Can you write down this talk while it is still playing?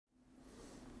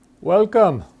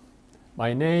Welcome.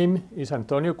 My name is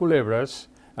Antonio Culebras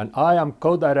and I am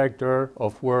co-director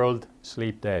of World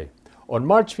Sleep Day. On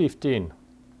March 15,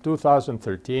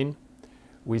 2013,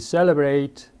 we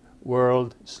celebrate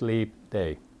World Sleep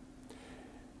Day.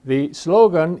 The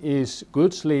slogan is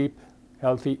Good Sleep,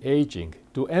 Healthy Aging,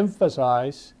 to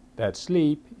emphasize that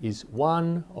sleep is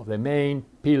one of the main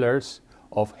pillars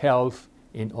of health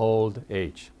in old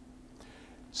age.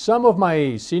 Some of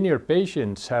my senior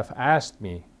patients have asked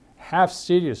me, half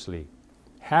seriously,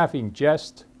 half in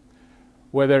jest,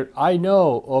 whether I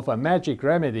know of a magic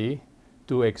remedy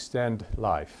to extend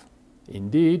life.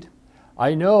 Indeed,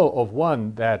 I know of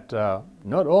one that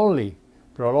not only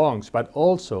prolongs but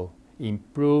also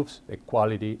improves the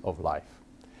quality of life.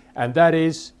 And that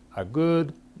is a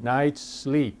good night's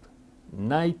sleep,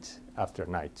 night after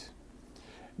night.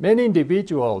 Many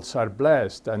individuals are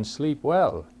blessed and sleep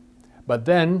well, but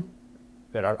then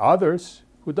there are others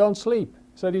who don't sleep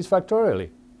satisfactorily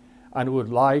and would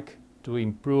like to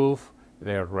improve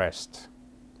their rest.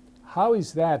 How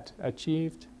is that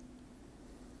achieved?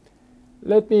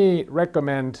 Let me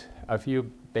recommend a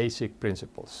few basic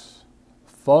principles.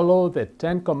 Follow the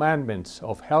 10 commandments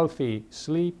of healthy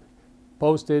sleep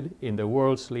posted in the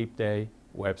World Sleep Day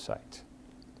website.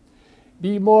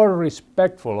 Be more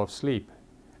respectful of sleep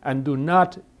and do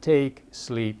not take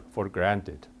sleep for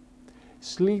granted.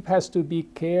 Sleep has to be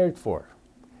cared for,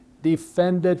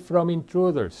 defended from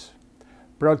intruders,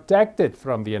 protected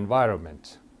from the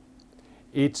environment.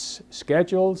 Its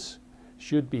schedules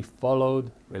should be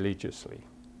followed religiously.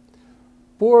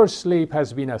 Poor sleep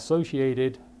has been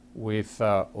associated with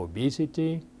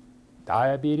obesity,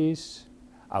 diabetes,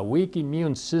 a weak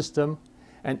immune system,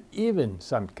 and even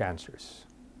some cancers.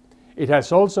 It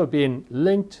has also been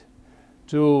linked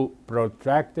to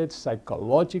protracted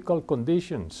psychological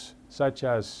conditions such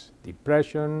as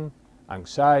depression,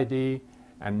 anxiety,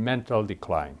 and mental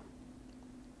decline.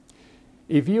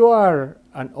 If you are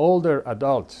an older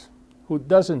adult who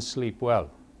doesn't sleep well,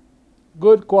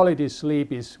 good quality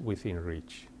sleep is within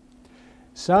reach.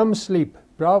 Some sleep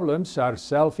problems are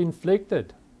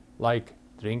self-inflicted, like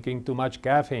drinking too much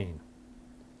caffeine,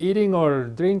 eating or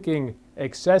drinking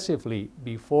excessively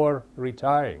before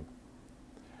retiring,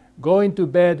 going to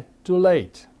bed too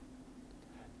late,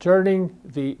 turning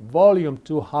the volume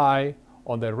too high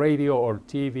on the radio or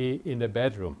TV in the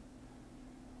bedroom,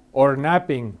 or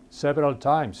napping several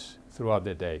times throughout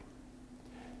the day.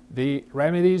 The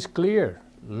remedy is clear.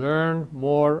 Learn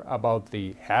more about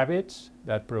the habits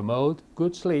that promote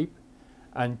good sleep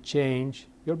and change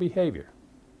your behavior.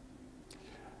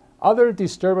 Other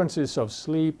disturbances of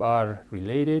sleep are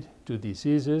related to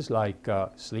diseases like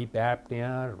sleep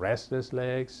apnea, restless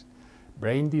legs,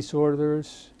 brain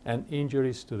disorders, and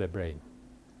injuries to the brain.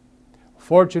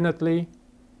 Fortunately,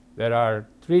 there are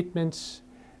treatments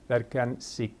that can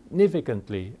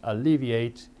significantly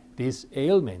alleviate these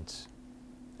ailments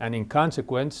and, in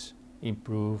consequence,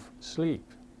 improve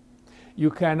sleep. You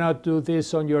cannot do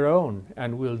this on your own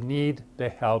and will need the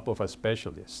help of a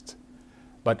specialist.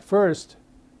 But first,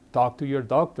 talk to your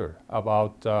doctor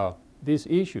about these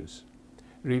issues.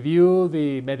 Review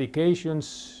the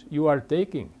medications you are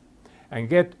taking and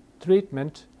get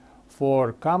treatment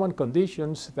for common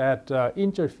conditions that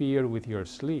interfere with your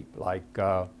sleep, like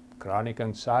chronic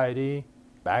anxiety,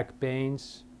 back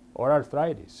pains, or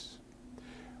arthritis.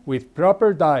 With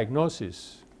proper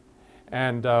diagnosis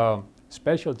and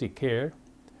specialty care,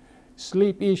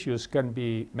 sleep issues can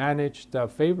be managed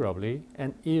favorably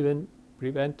and even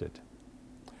prevented.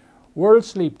 World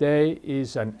Sleep Day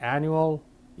is an annual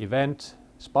event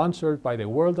sponsored by the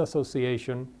World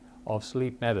Association of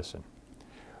Sleep Medicine,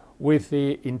 with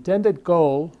the intended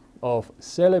goal of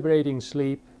celebrating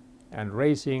sleep and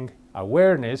raising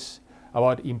awareness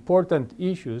about important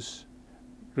issues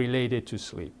related to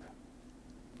sleep.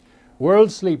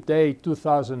 World Sleep Day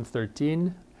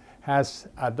 2013 has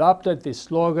adopted the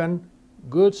slogan,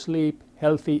 Good Sleep,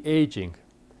 Healthy Aging,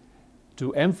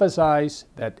 to emphasize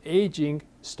that aging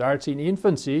starts in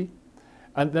infancy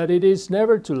and that it is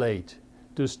never too late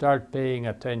to start paying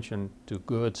attention to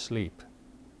good sleep.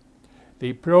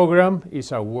 The program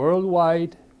is a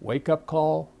worldwide wake-up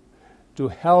call to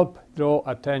help draw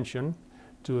attention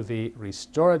to the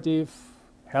restorative,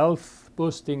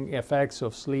 health-boosting effects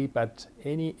of sleep at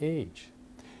any age.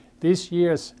 This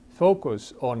year's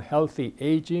focus on healthy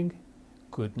aging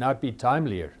could not be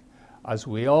timelier, as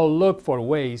we all look for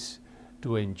ways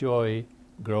to enjoy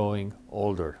growing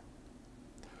older.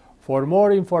 For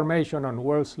more information on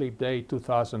World Sleep Day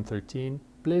 2013,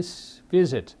 please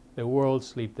visit the World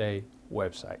Sleep Day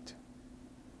website.